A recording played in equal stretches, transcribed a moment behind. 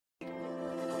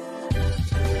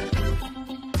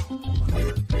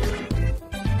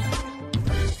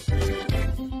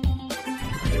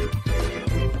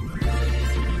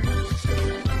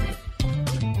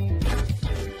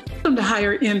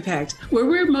Higher Impact, where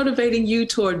we're motivating you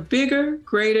toward bigger,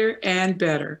 greater, and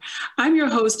better. I'm your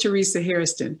host, Teresa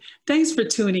Hairston. Thanks for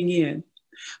tuning in.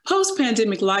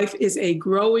 Post-pandemic life is a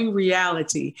growing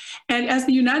reality, and as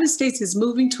the United States is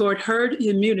moving toward herd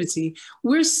immunity,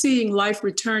 we're seeing life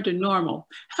return to normal.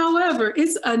 However,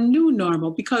 it's a new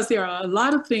normal because there are a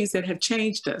lot of things that have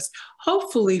changed us,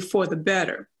 hopefully for the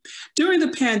better. During the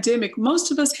pandemic,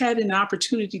 most of us had an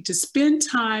opportunity to spend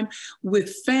time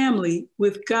with family,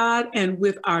 with God, and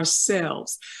with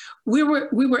ourselves. We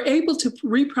were able to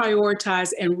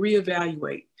reprioritize and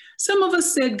reevaluate. Some of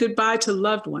us said goodbye to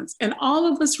loved ones, and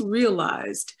all of us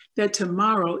realized that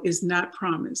tomorrow is not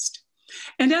promised.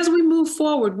 And as we move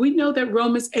forward, we know that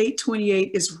Romans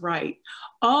 8:28 is right.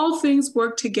 All things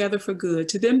work together for good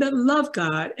to them that love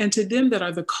God and to them that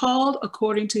are the called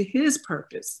according to his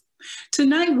purpose.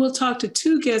 Tonight, we'll talk to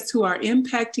two guests who are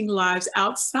impacting lives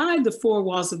outside the four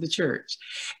walls of the church.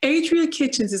 Adria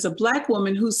Kitchens is a Black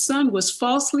woman whose son was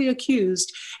falsely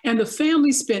accused, and the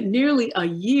family spent nearly a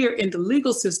year in the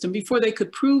legal system before they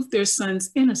could prove their son's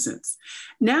innocence.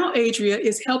 Now, Adria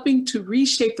is helping to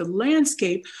reshape the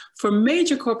landscape for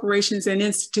major corporations and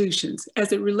institutions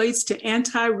as it relates to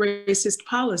anti-racist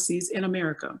policies in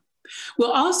America.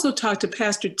 We'll also talk to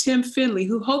Pastor Tim Findley,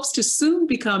 who hopes to soon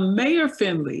become Mayor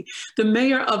Findley, the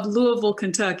mayor of Louisville,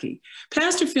 Kentucky.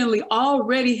 Pastor Findley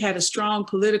already had a strong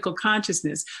political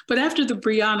consciousness, but after the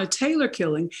Breonna Taylor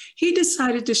killing, he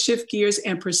decided to shift gears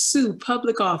and pursue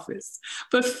public office.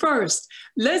 But first,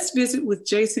 let's visit with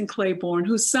Jason Clayborn,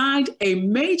 who signed a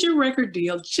major record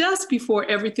deal just before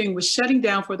everything was shutting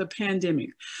down for the pandemic.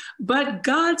 But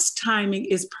God's timing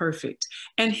is perfect,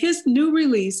 and his new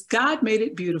release, God Made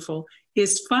It Beautiful,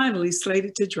 is finally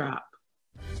slated to drop.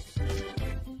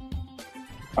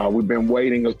 We've been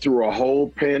waiting through a whole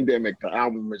pandemic. The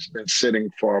album has been sitting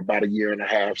for about a year and a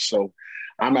half, so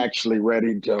I'm actually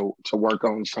ready to work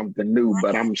on something new.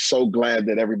 But I'm so glad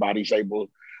that everybody's going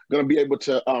to be able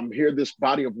to hear this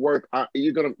body of work.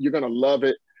 You're gonna love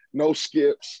it. No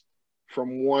skips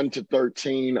from 1 to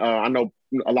 13. I know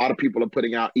a lot of people are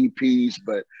putting out EPs,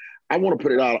 but I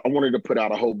wanted to put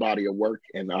out a whole body of work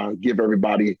and give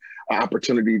everybody an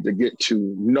opportunity to get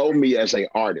to know me as an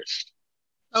artist.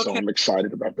 Okay. So I'm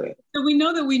excited about that. So we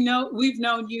know that we've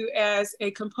known you as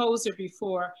a composer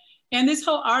before, and this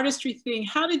whole artistry thing,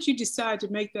 how did you decide to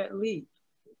make that leap?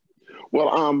 Well,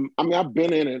 I mean, I've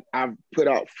been in it. I've put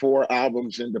out 4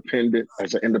 albums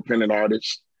as an independent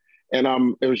artist.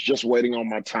 And it was just waiting on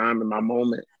my time and my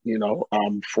moment,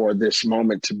 for this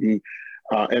moment to be.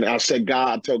 And I told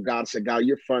God, God,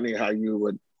 you're funny how you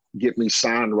would get me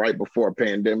signed right before a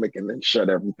pandemic and then shut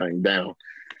everything down.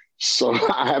 So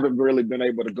I haven't really been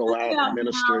able to go out and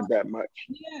minister that much.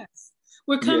 Yes.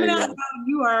 We're coming out now.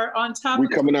 You are on top. We're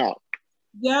coming out.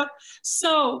 Yep.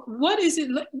 So what is it?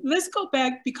 Let's go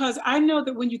back, because I know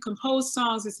that when you compose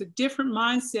songs, it's a different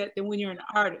mindset than when you're an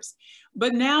artist.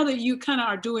 But now that you kind of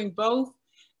are doing both,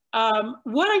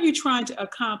 what are you trying to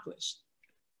accomplish?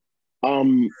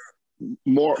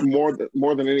 More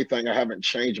than anything, I haven't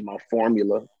changed my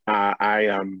formula.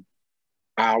 I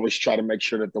always try to make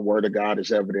sure that the word of God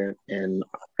is evident in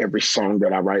every song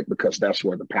that I write, because that's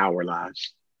where the power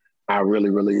lies. I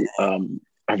really,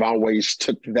 I've always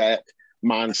took that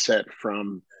mindset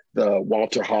from the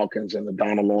Walter Hawkins and the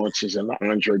Donna Lawrences and the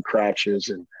Andre Crouches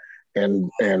and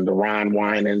the Ryan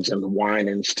Winans and the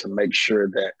Winans to make sure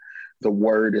that the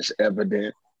word is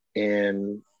evident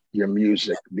in your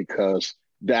music, because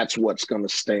that's what's going to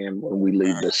stand when we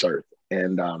leave this earth.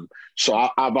 And so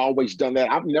I've always done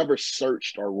that. I've never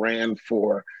searched or ran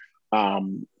for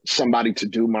somebody to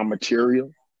do my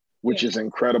material, which is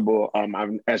incredible.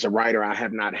 As a writer, I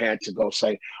have not had to go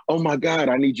say, oh my God,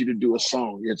 I need you to do a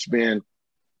song. It's been,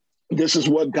 this is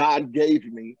what God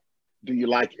gave me. Do you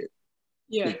like it?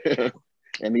 Yeah.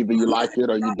 And either you like it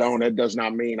or you don't. That does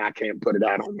not mean I can't put it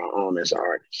out on my own as an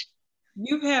artist.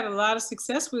 You've had a lot of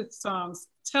success with songs.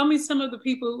 Tell me some of the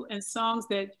people and songs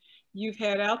that you've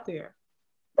had out there.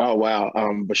 Oh, wow.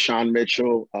 Bashan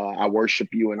Mitchell, I Worship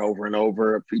You and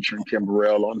Over, featuring Kim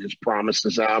Burrell on his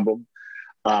Promises album.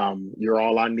 You're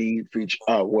All I Need,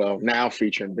 now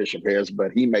featuring Bishop Hayes,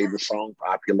 but he made the song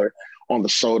popular on the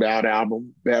Sold Out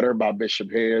album. Better by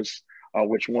Bishop Hayes,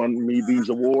 which won me these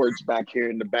awards back here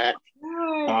in the back.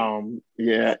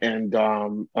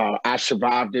 I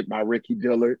Survived It by Ricky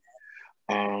Dillard.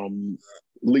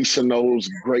 Lisa Knowles'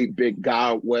 Great Big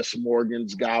God, Wes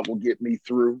Morgan's God Will Get Me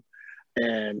Through.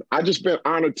 And I've just been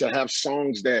honored to have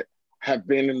songs that have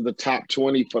been in the top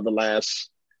 20 for the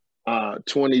last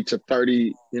 20 to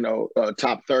 30,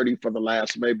 top 30 for the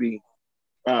last the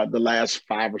last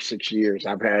 5 or 6 years.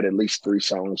 I've had at least 3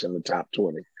 songs in the top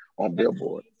 20 on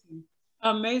Billboard.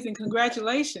 Amazing.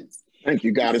 Congratulations. Thank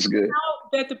you. God is good. Now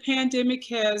that the pandemic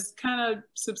has kind of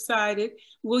subsided,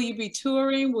 will you be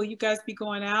touring? Will you guys be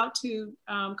going out to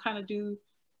kind of do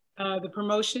the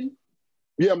promotion?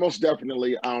 Yeah, most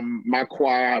definitely. My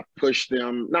choir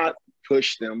not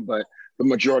pushed them, but the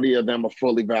majority of them are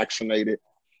fully vaccinated.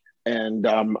 And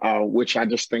which I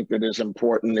just think that is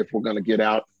important if we're going to get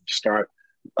out and start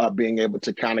being able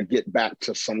to kind of get back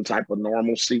to some type of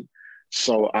normalcy.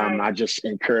 So I just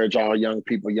encourage all young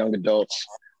people, young adults,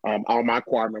 all my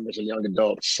choir members are young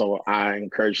adults. So I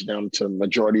encourage them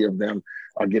majority of them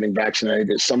are getting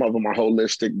vaccinated. Some of them are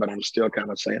holistic, but I'm still kind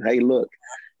of saying, hey, look,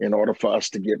 in order for us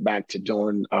to get back to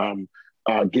doing,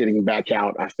 getting back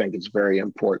out, I think it's very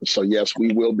important. So yes,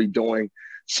 we will be doing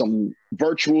some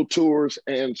virtual tours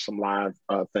and some live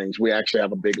things. We actually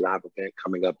have a big live event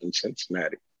coming up in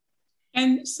Cincinnati.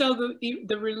 And so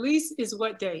the release is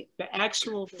what date? The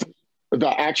actual date? The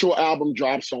actual album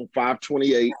drops on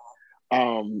 5/28.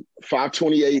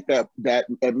 5/28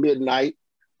 at midnight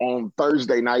on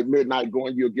Thursday night, midnight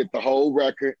going, you'll get the whole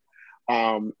record.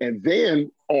 And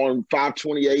then on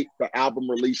 5/28, the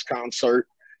album release concert,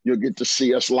 you'll get to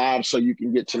see us live so you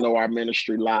can get to know our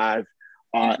ministry live.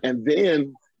 And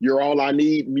then You're All I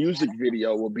Need music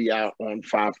video will be out on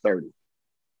 5/30.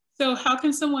 So how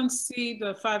can someone see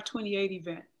the 5/28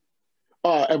 event?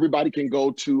 Everybody can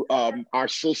go to our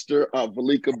sister,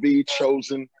 Valika B,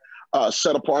 Chosen,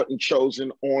 Set Apart and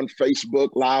Chosen on Facebook,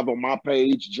 live on my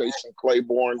page, Jason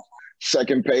Clayborn,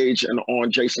 second page, and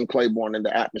on Jason Clayborn in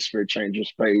the Atmosphere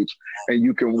Changers page. And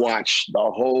you can watch the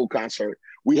whole concert.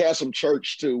 We had some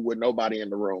church too with nobody in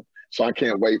the room. So I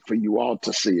can't wait for you all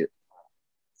to see it.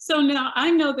 So now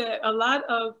I know that a lot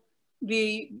of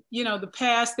the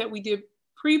past that we did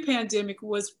pre-pandemic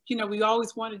was, we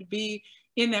always wanted to be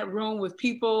in that room with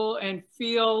people and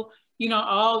feel,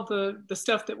 all the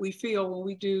stuff that we feel when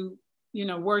we do,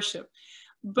 worship.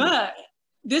 But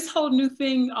this whole new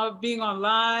thing of being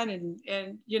online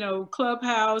and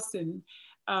Clubhouse and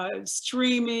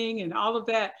streaming and all of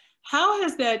that, how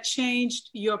has that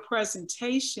changed your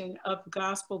presentation of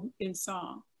gospel in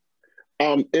song?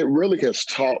 It really has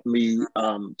taught me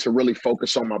to really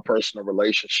focus on my personal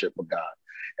relationship with God.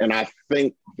 And I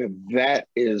think that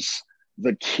is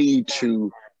the key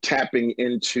to tapping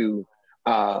into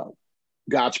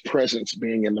God's presence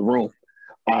being in the room.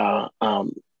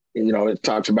 It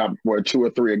talks about where 2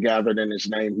 or 3 are gathered in his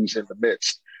name, he's in the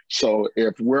midst. So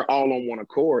if we're all on one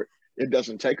accord, it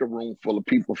doesn't take a room full of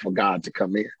people for God to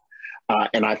come in.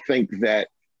 And I think that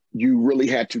you really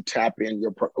had to tap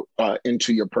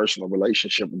into your personal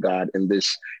relationship with God in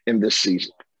this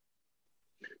season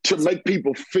to make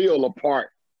people feel a part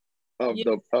of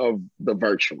the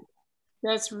virtual.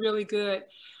 That's really good.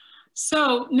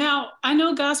 So now I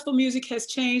know gospel music has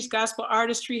changed, gospel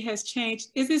artistry has changed.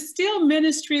 Is it still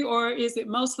ministry or is it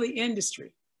mostly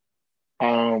industry?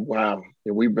 Wow.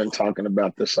 We've been talking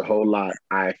about this a whole lot.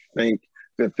 I think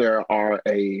that there are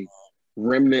a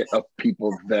remnant of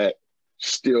people that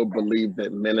still believe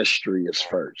that ministry is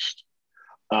first.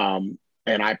 And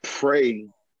I pray,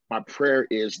 my prayer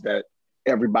is that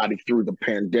everybody through the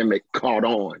pandemic caught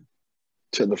on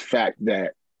to the fact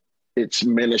that it's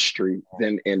ministry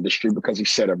than industry, because he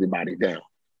set everybody down.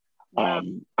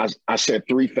 I said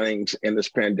 3 things in this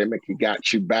pandemic. He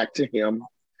got you back to him,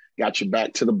 got you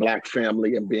back to the Black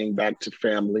family and being back to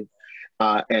family.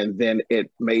 And then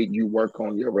it made you work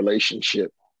on your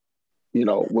relationship,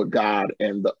 with God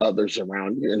and the others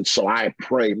around you. And so I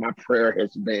pray, my prayer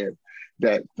has been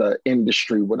that the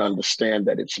industry would understand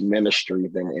that it's ministry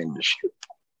than industry.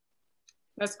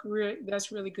 That's great.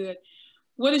 That's really good.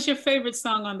 What is your favorite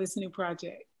song on this new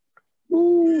project?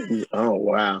 Ooh, oh,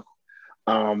 wow.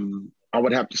 I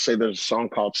would have to say there's a song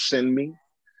called Send Me.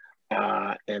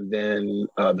 And then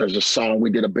there's a song, we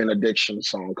did a benediction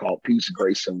song called Peace,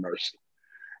 Grace, and Mercy.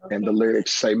 Okay. And the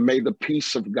lyrics say, may the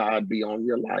peace of God be on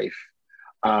your life.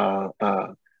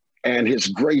 And his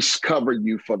grace cover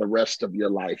you for the rest of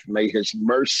your life. May his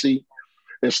mercy,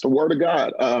 it's the word of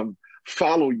God,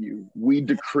 follow you. We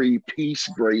decree peace,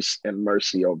 grace, and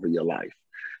mercy over your life.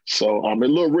 So a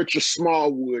little Richard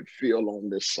Smallwood feel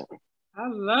on this song. I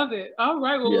love it. All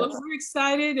right. Well, yes. We're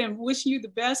excited and wishing you the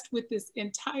best with this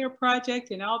entire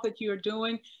project and all that you're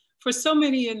doing for so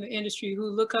many in the industry who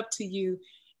look up to you,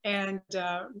 and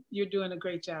you're doing a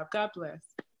great job. God bless.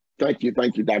 Thank you.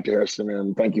 Thank you, Dr. Hairston,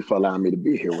 and thank you for allowing me to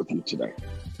be here with you today.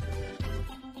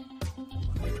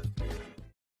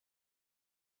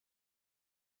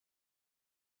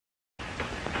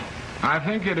 I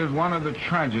think it is one of the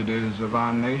tragedies of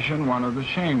our nation, one of the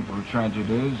shameful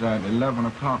tragedies, that 11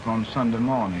 o'clock on Sunday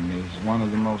morning is one of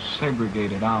the most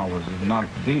segregated hours, if not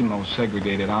the most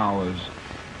segregated hours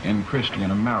in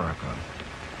Christian America.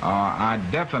 I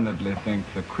definitely think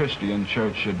the Christian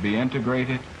church should be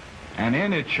integrated, and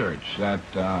any church that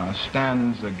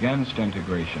stands against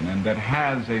integration and that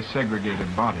has a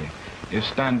segregated body is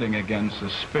standing against the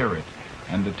spirit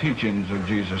and the teachings of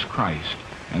Jesus Christ,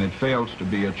 and it fails to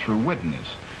be a true witness.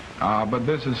 But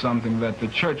this is something that the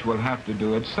church will have to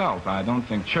do itself. I don't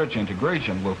think church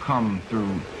integration will come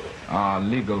through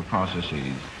legal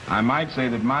processes. I might say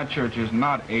that my church is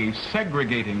not a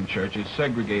segregating church. It's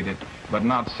segregated, but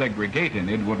not segregating.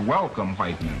 It would welcome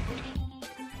white members.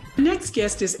 The next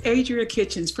guest is Adria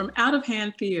Kitchens from Out of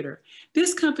Hand Theater.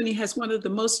 This company has one of the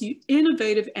most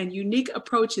innovative and unique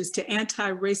approaches to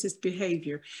anti-racist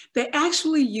behavior. They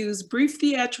actually use brief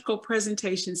theatrical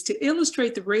presentations to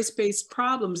illustrate the race-based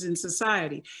problems in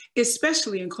society,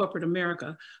 especially in corporate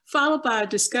America, followed by a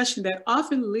discussion that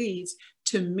often leads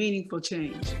to meaningful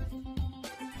change.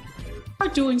 You are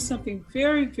doing something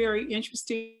very, very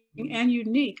interesting and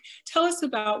unique. Tell us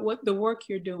about what the work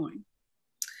you're doing.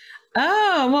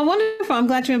 Oh, well, wonderful. I'm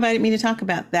glad you invited me to talk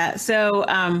about that. So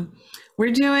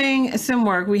we're doing some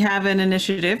work. We have an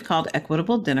initiative called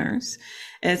Equitable Dinners.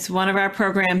 It's one of our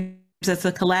programs. It's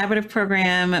a collaborative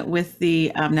program with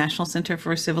the National Center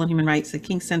for Civil and Human Rights, the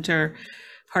King Center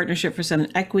Partnership for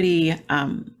Southern Equity,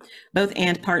 both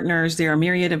and partners. There are a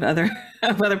myriad of other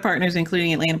partners,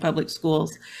 including Atlanta Public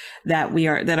Schools, that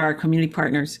are community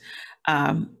partners.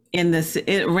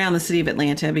 Around the city of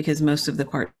Atlanta, because most of the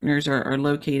partners are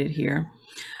located here.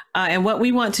 And what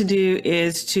we want to do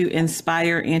is to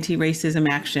inspire anti-racism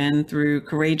action through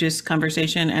courageous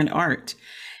conversation and art.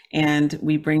 And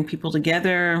we bring people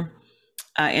together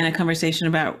in a conversation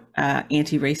about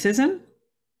anti-racism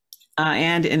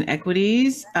and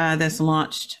inequities that's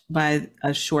launched by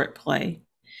a short play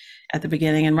at the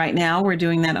beginning. And right now we're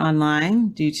doing that online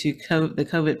due to the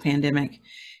COVID pandemic.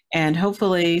 And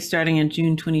hopefully starting in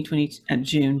January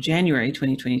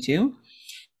 2022,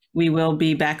 we will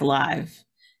be back live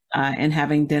and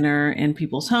having dinner in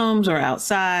people's homes or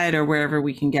outside or wherever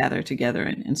we can gather together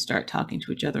and start talking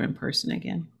to each other in person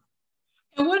again.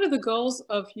 And what are the goals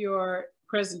of your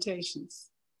presentations?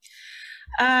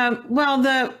 Well,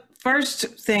 the first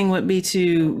thing would be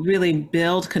to really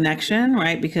build connection,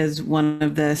 right? Because one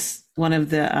of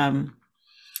the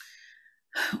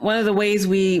ways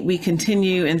we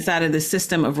continue inside of the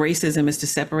system of racism is to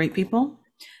separate people.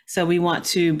 So we want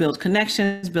to build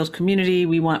connections, build community.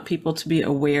 We want people to be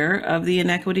aware of the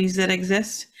inequities that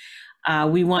exist.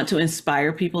 We want to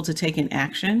inspire people to take an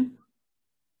action.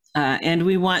 And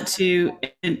we want to,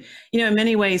 in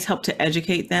many ways help to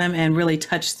educate them and really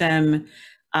touch them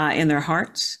in their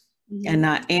hearts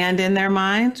and in their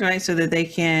minds, right? So that they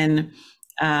can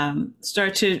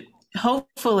start to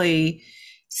hopefully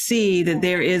see that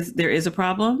there is a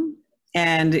problem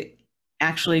and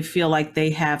actually feel like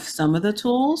they have some of the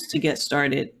tools to get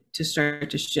started to start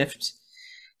to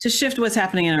shift what's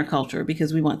happening in our culture,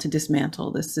 because we want to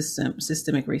dismantle this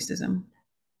systemic racism.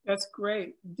 That's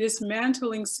great.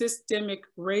 Dismantling systemic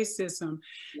racism.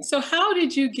 So how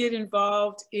did you get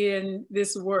involved in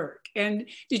this work? And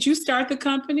did you start the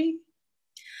company?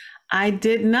 I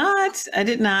did not.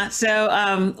 So,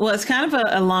 well, it's kind of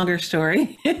a longer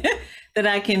story that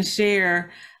I can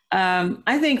share.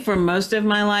 I think for most of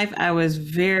my life, I was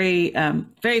very,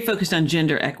 very focused on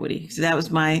gender equity. So that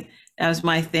was my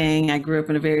thing. I grew up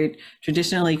in a very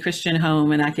traditionally Christian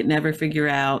home, and I could never figure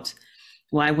out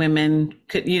why women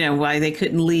why they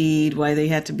couldn't lead, why they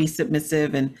had to be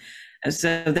submissive. And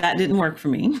so that didn't work for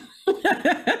me.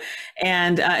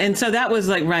 And so that was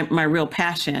like my real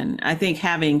passion. I think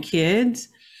having kids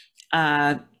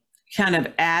kind of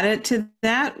added to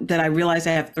that I realized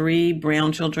I have 3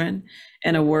 brown children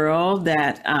in a world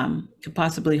that could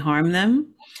possibly harm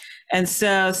them. And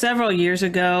so several years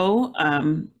ago,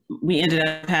 we ended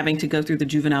up having to go through the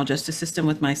juvenile justice system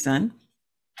with my son.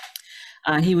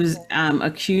 He was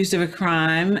accused of a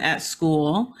crime at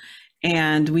school,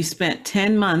 and we spent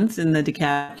 10 months in the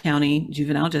DeKalb County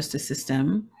juvenile justice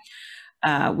system.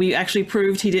 We actually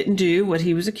proved he didn't do what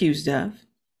he was accused of.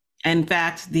 In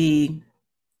fact, the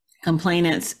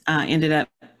complainants ended up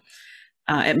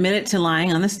admitted to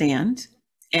lying on the stand,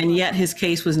 and yet his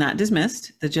case was not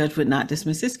dismissed. The judge would not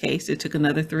dismiss his case. It took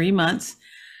another 3 months.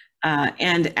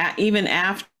 And even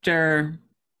after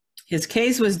his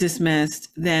case was dismissed,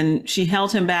 then she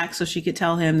held him back so she could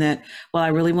tell him that, well, I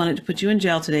really wanted to put you in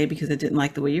jail today because I didn't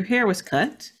like the way your hair was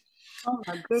cut. Oh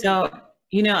my goodness. So,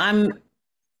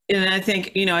 and I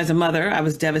think, you know, as a mother, I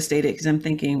was devastated because I'm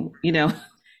thinking, you know,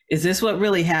 is this what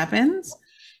really happens?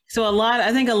 So it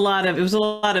was a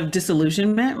lot of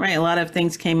disillusionment, right? A lot of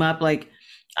things came up, like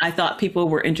I thought people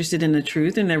were interested in the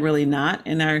truth and they're really not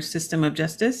in our system of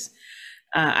justice.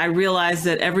 I realized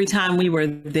that every time we were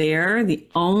there, the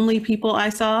only people I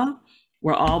saw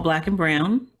were all Black and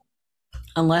brown,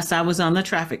 unless I was on the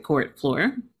traffic court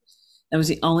floor. That was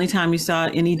the only time you saw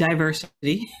any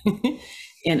diversity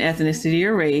in ethnicity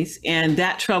or race. And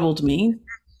that troubled me.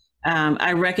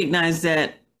 I recognized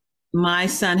that my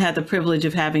son had the privilege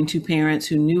of having two parents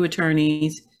who knew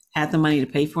attorneys, had the money to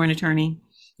pay for an attorney.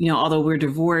 You know, although we're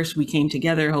divorced, we came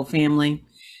together, whole family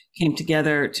came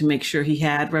together to make sure he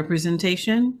had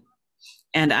representation.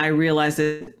 And I realized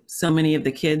that so many of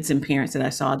the kids and parents that I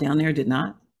saw down there did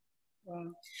not.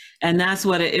 Wow. And that's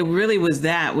what it really was.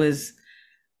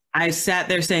 I sat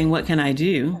there saying, what can I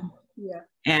do? Yeah.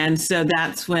 And so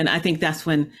that's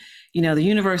when, you know, the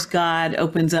universe, God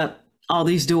opens up all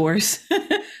these doors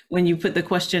when you put the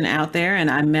question out there. And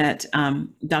I met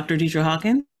Dr. Deidre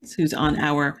Hawkins, who's on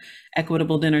our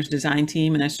Equitable Dinners design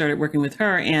team. And I started working with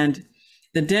her. And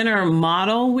the dinner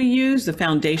model we use, the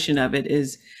foundation of it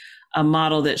is a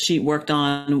model that she worked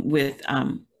on with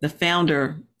the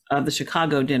founder of the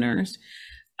Chicago dinners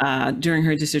during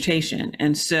her dissertation.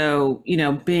 And so, you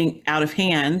know, being out of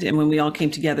hand, and when we all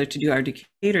came together to do our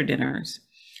Decatur dinners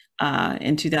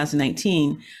in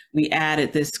 2019, we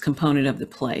added this component of the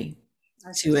play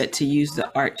to it to use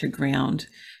the art to ground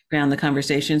the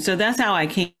conversation. So that's how I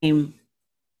came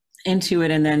into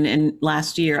it. And then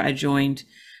last year I joined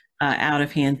Out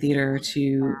of Hand Theater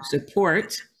to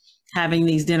support having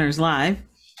these dinners live,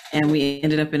 and we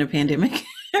ended up in a pandemic.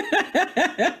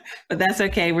 But that's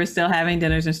okay. We're still having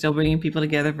dinners and still bringing people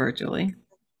together virtually.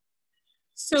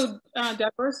 So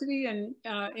diversity and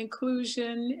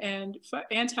inclusion and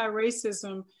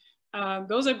anti-racism,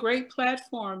 those are great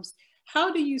platforms.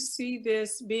 How do you see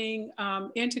this being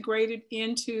integrated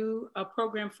into a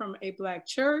program from a Black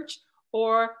church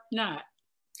or not?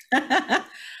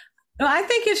 Well, I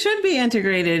think it should be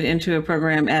integrated into a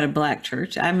program at a Black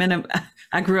church.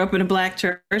 I grew up in a Black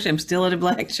church. I'm still at a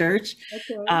Black church.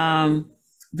 Okay.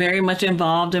 Very much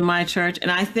involved in my church. And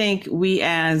I think we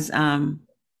as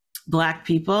Black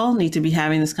people need to be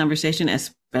having this conversation,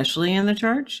 especially in the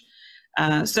church.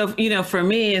 So, you know, for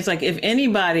me, it's like, if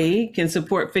anybody can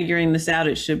support figuring this out,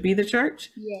 it should be the church.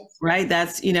 Yes. Right?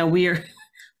 That's, you know, we're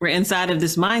inside of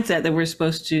this mindset that we're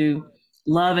supposed to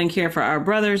love and care for our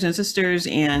brothers and sisters,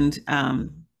 and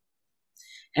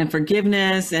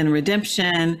forgiveness and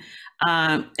redemption.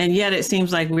 And yet it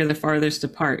seems like we're the farthest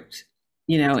apart,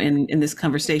 you know, in this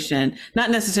conversation, not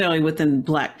necessarily within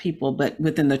Black people, but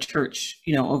within the church,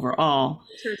 you know, overall.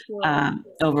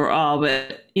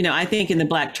 But, you know, I think in the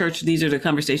Black church, these are the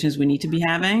conversations we need to be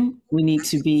having. We need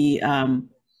to be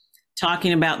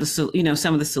talking about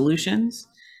some of the solutions.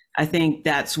 I think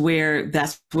that's where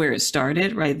it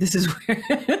started, right? This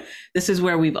is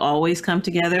where we've always come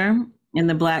together in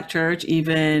the Black church,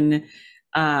 even,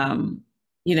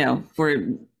 you know,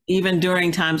 even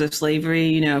during times of slavery.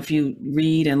 You know, if you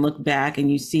read and look back and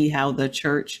you see how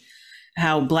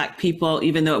how Black people,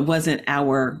 even though it wasn't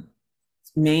our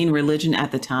main religion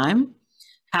at the time,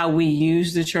 how we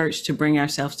use the church to bring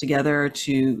ourselves together,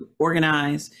 to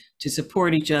organize, to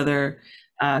support each other.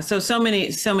 So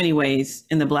many ways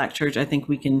in the Black church. I think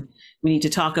we need to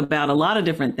talk about a lot of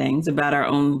different things, about our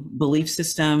own belief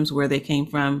systems, where they came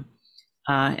from,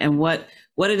 and what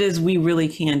it is we really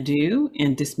can do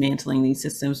in dismantling these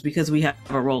systems, because we have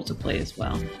a role to play as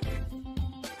well.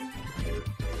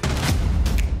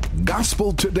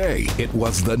 Gospel Today. It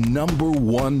was the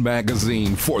 #1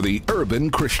 magazine for the urban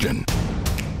Christian.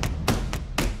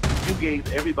 You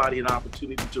gave everybody an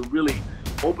opportunity to really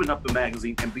open up the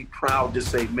magazine and be proud to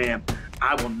say, man,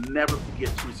 I will never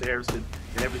forget Teresa Hairston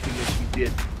and everything that she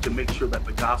did to make sure that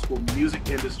the gospel music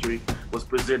industry was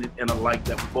presented in a light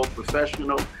that was both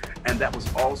professional and that was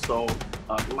also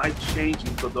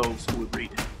life-changing for those who would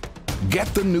read it. Get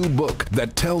the new book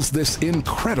that tells this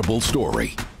incredible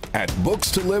story at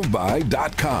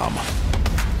bookstoliveby.com.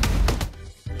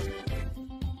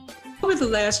 Over the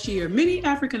last year, many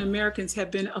African Americans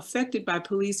have been affected by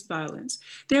police violence.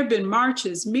 There have been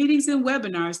marches, meetings, and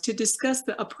webinars to discuss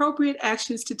the appropriate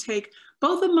actions to take,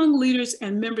 both among leaders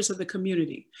and members of the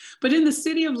community. But in the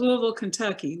city of Louisville,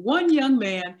 Kentucky, one young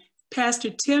man, Pastor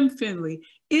Tim Findley,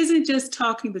 isn't just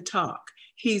talking the talk,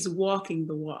 he's walking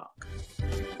the walk.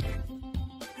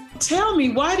 Tell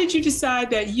me, why did you decide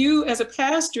that you as a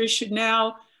pastor should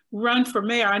now run for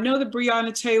mayor? I know the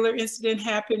Breonna Taylor incident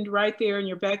happened right there in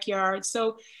your backyard.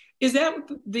 So is that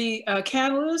the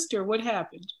catalyst, or what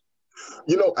happened?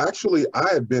 Actually,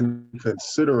 I had been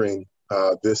considering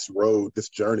this road, this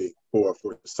journey for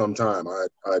some time.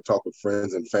 I talked with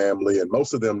friends and family, and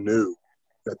most of them knew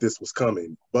that this was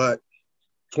coming. But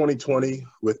 2020,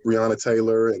 with Breonna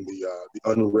Taylor and the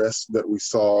unrest that we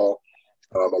saw,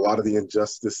 a lot of the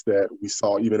injustice that we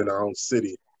saw even in our own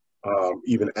city,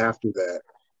 even after that,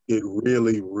 it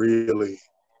really, really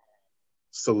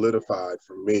solidified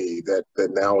for me that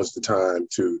now is the time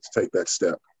to take that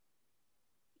step.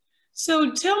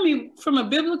 So tell me, from a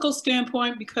biblical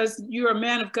standpoint, because you're a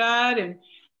man of God, and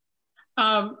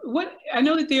what I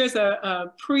know that there's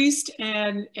a priest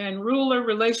and ruler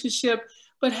relationship,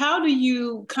 but how do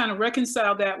you kind of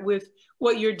reconcile that with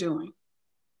what you're doing?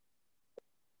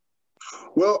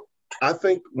 Well, I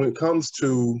think when it comes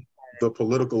to the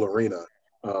political arena,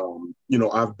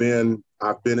 I've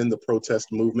been in the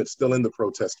protest movement, still in the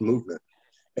protest movement,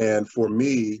 and for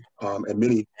me and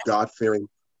many God-fearing,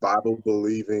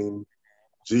 Bible-believing,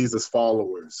 Jesus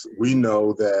followers, we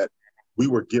know that we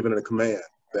were given a command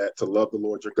that to love the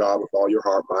Lord your God with all your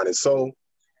heart, mind, and soul,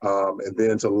 and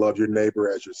then to love your neighbor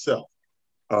as yourself.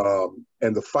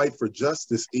 And the fight for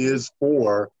justice is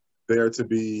for there to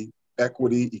be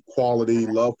equity, equality,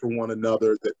 love for one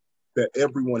another, that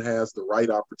everyone has the right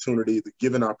opportunity, the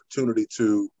given opportunity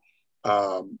to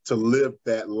live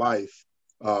that life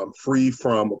free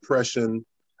from oppression.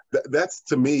 That's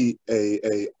to me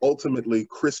a ultimately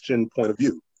Christian point of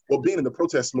view. Well, being in the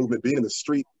protest movement, being in the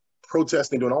street,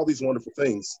 protesting, doing all these wonderful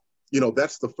things,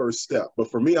 that's the first step.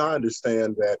 But for me, I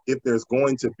understand that if there's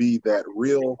going to be that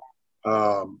real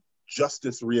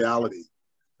justice reality,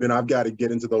 then I've got to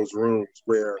get into those rooms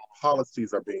where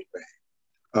policies are being made.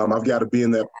 I've got to be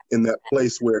in that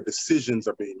place where decisions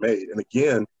are being made. And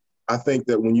again, I think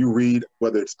that when you read,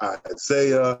 whether it's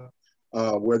Isaiah,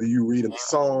 whether you read in the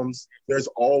Psalms, there's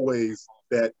always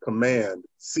that command: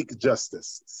 seek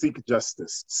justice, seek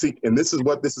justice, seek. And this is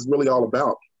what this is really all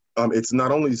about. It's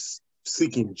not only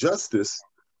seeking justice,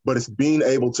 but it's being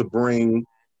able to bring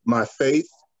my faith,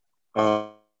 a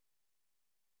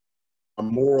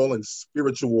moral and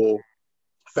spiritual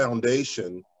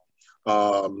foundation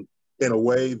in a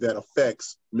way that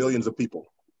affects millions of people.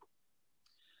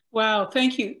 Wow,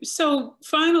 thank you. So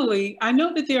finally, I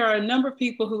know that there are a number of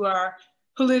people who are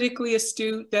politically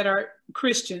astute that are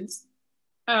Christians.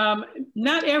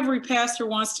 Not every pastor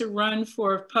wants to run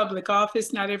for public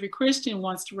office. Not every Christian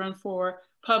wants to run for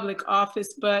public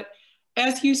office. But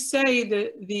as you say,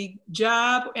 the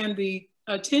job and the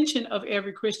attention of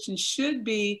every Christian should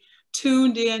be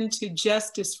tuned in to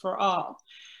justice for all.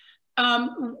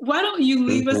 Why don't you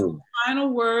leave us with final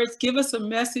words, give us a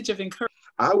message of encouragement?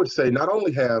 I would say not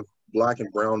only have Black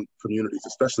and brown communities,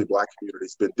 especially Black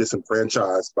communities, been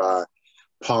disenfranchised by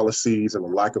policies and the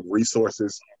lack of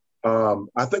resources.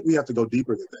 I think we have to go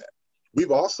deeper than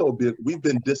that. We've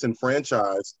been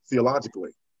disenfranchised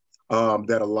theologically.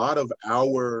 That a lot of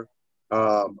our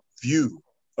view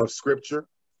of Scripture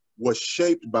was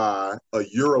shaped by a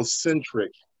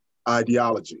Eurocentric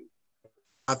ideology.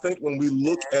 I think when we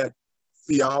look at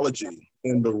theology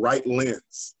in the right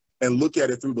lens and look at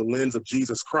it through the lens of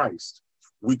Jesus Christ,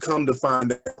 we come to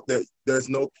find out that there's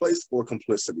no place for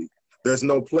complicity. There's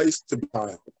no place to be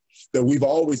violent. That we've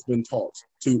always been taught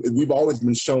to, we've always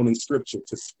been shown in Scripture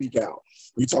to speak out.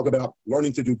 We talk about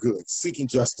learning to do good, seeking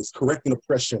justice, correcting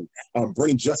oppression,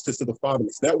 bringing justice to the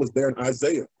fatherless. That was there in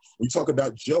Isaiah. We talk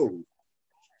about Job,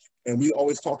 and we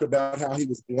always talk about how he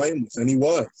was blameless, and he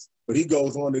was. But he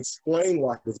goes on to explain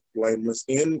why he was blameless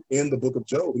in the book of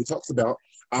Job. He talks about,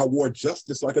 I wore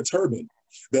justice like a turban,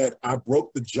 that I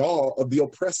broke the jaw of the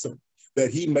oppressor,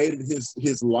 that he made it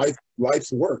his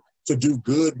life's work to do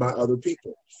good by other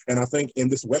people. And I think in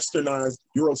this westernized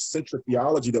Eurocentric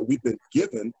theology that we've been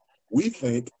given, we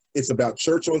think it's about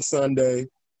church on Sunday,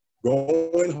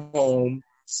 going home,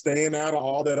 staying out of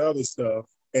all that other stuff,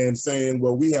 and saying,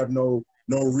 well, we have no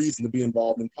reason to be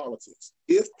involved in politics.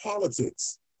 If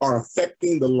politics are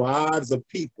affecting the lives of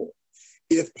people,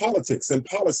 if politics and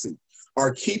policy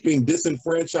are keeping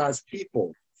disenfranchised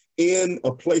people in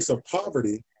a place of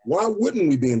poverty, why wouldn't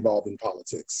we be involved in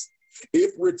politics?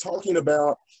 If we're talking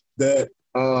about that,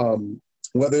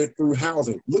 whether through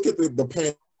housing, look at the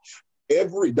pan.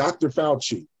 Every Dr.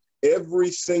 Fauci,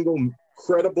 every single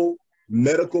credible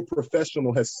medical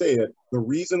professional has said the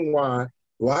reason why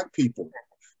Black people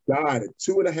died at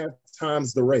 2.5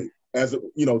 times the rate, as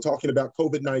talking about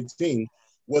COVID-19,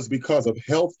 was because of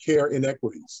healthcare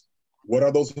inequities. What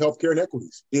are those healthcare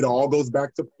inequities? It all goes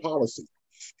back to policy.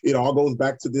 It all goes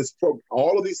back to this program,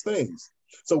 all of these things.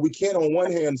 So we can't on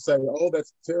one hand say, oh,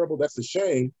 that's terrible, that's a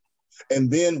shame,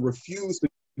 and then refuse to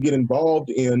get involved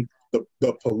in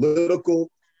the political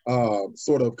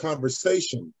sort of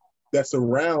conversation that's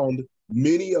around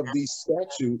many of these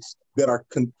statutes that are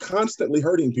constantly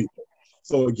hurting people.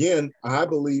 So again, I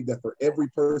believe that for every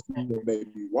person that may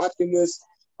be watching this,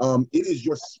 it is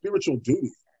your spiritual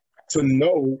duty to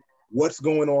know what's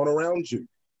going on around you.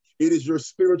 It is your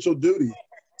spiritual duty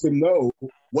to know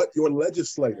what your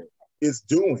legislator is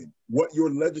doing, what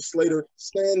your legislator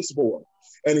stands for.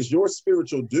 And it's your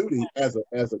spiritual duty as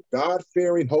a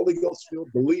God-fearing, Holy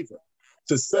Ghost-filled believer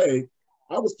to say,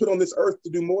 I was put on this earth to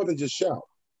do more than just shout.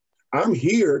 I'm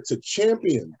here to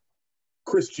champion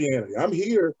Christianity. I'm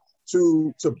here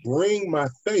to bring my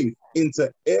faith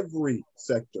into every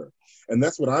sector. And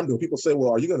that's what I'm doing. People say,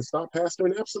 well, are you going to stop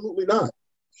pastoring? Absolutely not.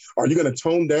 Are you going to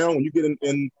tone down when you get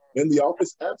in the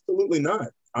office? Absolutely not.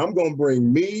 I'm going to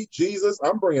bring me, Jesus.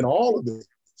 I'm bringing all of this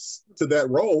to that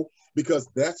role because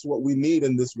that's what we need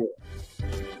in this world.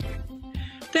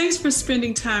 Thanks for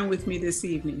spending time with me this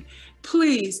evening.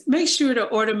 Please make sure to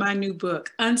order my new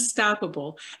book,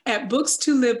 Unstoppable, at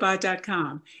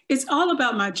bookstoliveby.com. It's all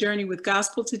about my journey with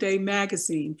Gospel Today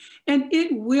magazine, and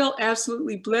it will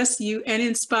absolutely bless you and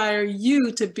inspire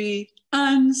you to be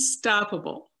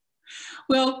unstoppable.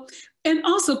 Well, and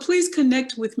also please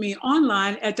connect with me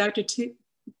online at Dr. T.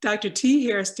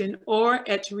 Hairston or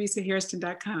at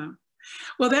teresahairston.com.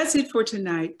 Well, that's it for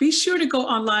tonight. Be sure to go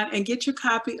online and get your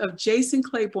copy of Jason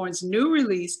Clayborn's new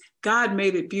release, God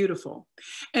Made It Beautiful.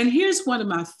 And here's one of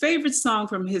my favorite songs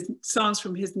from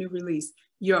his new release,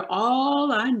 You're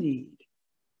All I Need.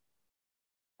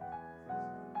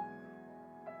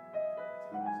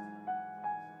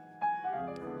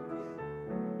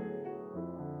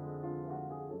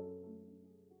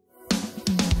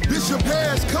 Bishop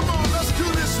Harris, come on, let's do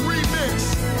this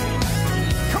remix.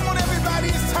 Come on, everybody,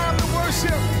 it's time to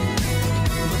worship.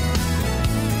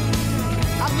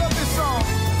 I love this song.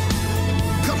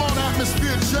 Come on,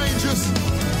 atmosphere changers.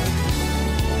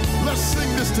 Let's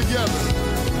sing this together.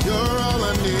 You're all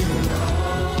I need.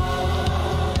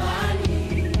 All I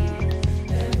need.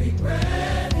 Every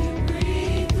breath you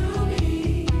breathe through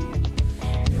me.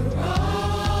 You're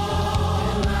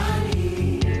all I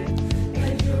need.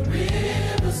 Let your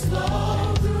rivers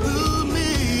flow through me.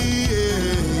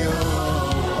 Yeah.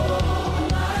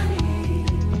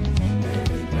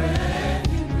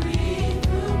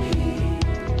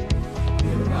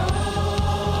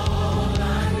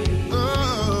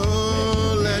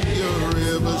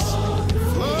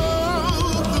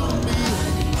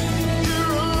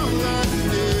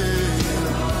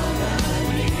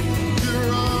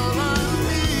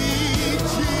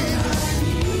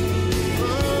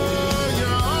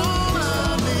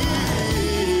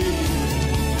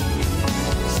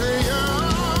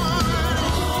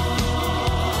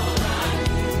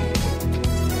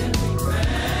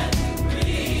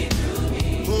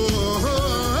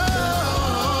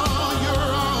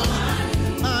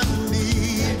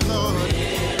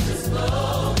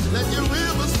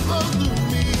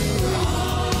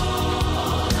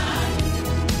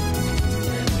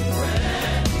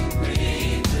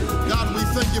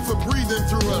 For breathing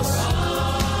through us.